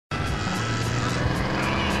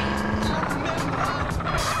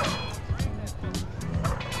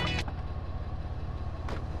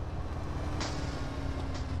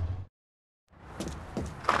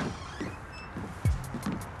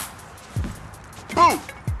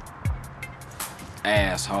Move!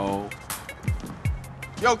 Asshole.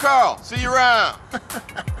 Yo, Carl, see you around.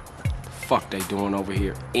 Fuck they doing over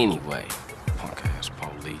here anyway? Punk-ass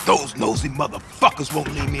police. Those nosy motherfuckers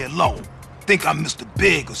won't leave me alone. Think I'm Mr.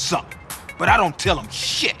 Big or something. But I don't tell them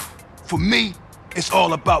shit. For me, it's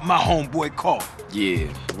all about my homeboy Carl. Yeah,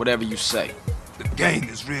 whatever you say. The gang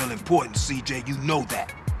is real important, CJ, you know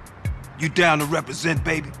that. You down to represent,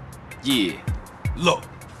 baby? Yeah. Look,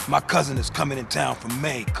 my cousin is coming in town from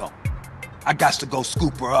Mexico. I got to go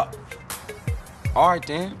scoop her up. All right,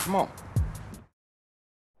 then. Come on.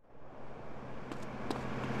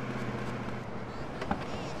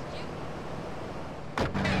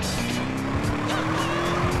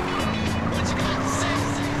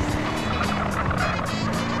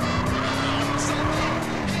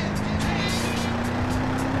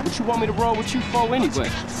 What you want me to roll with you for anyway?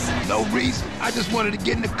 No reason. I just wanted to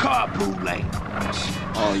get in the carpool lane.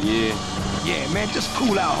 Oh, yeah? Yeah, man, just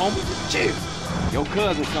cool out, homie. Just chill. Your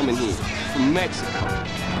cousin coming here from Mexico.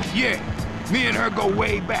 Yeah, me and her go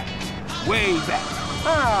way back. Way back.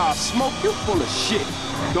 Ah, Smoke, you full of shit.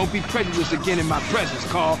 Don't be prejudiced again in my presence,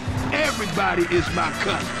 Carl. Everybody is my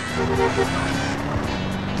cousin.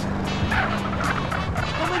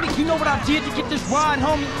 Dominic, you know what I did to get this ride,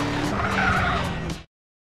 homie?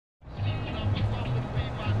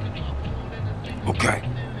 Okay,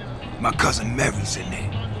 my cousin Mary's in there.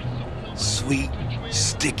 Sweet,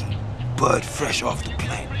 sticky, bud fresh off the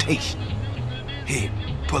plantation. Here,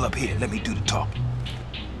 pull up here, let me do the talking.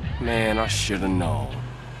 Man, I should've known.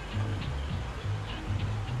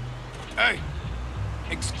 Hey,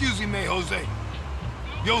 excuse me, Jose.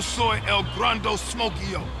 Yo soy el grande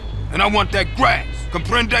smokio, and I want that grass,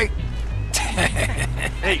 comprende?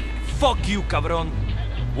 Hey, fuck you, cabron.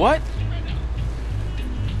 What?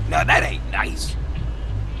 Now that ain't nice.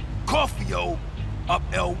 Coffee-o up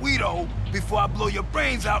El Guido before I blow your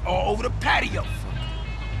brains out all over the patio.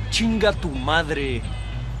 Chinga tu madre,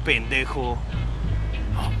 pendejo.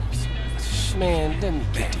 Man, let me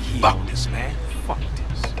get the heat Fuck on this, man. Fuck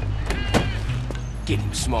this. Get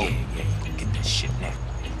him, Smoke. Yeah, get that shit now.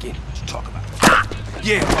 Get him, what you talking about?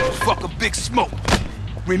 Yeah, motherfucker, Big Smoke.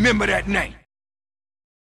 Remember that name.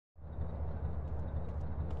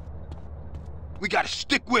 We gotta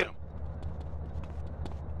stick with him.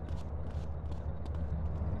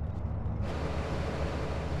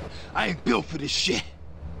 I ain't built for this shit.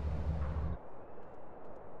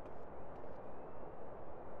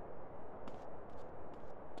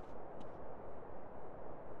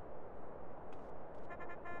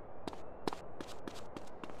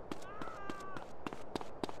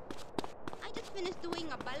 I just finished doing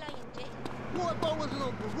a bala in jail. What, boy, was a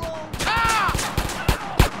little garage?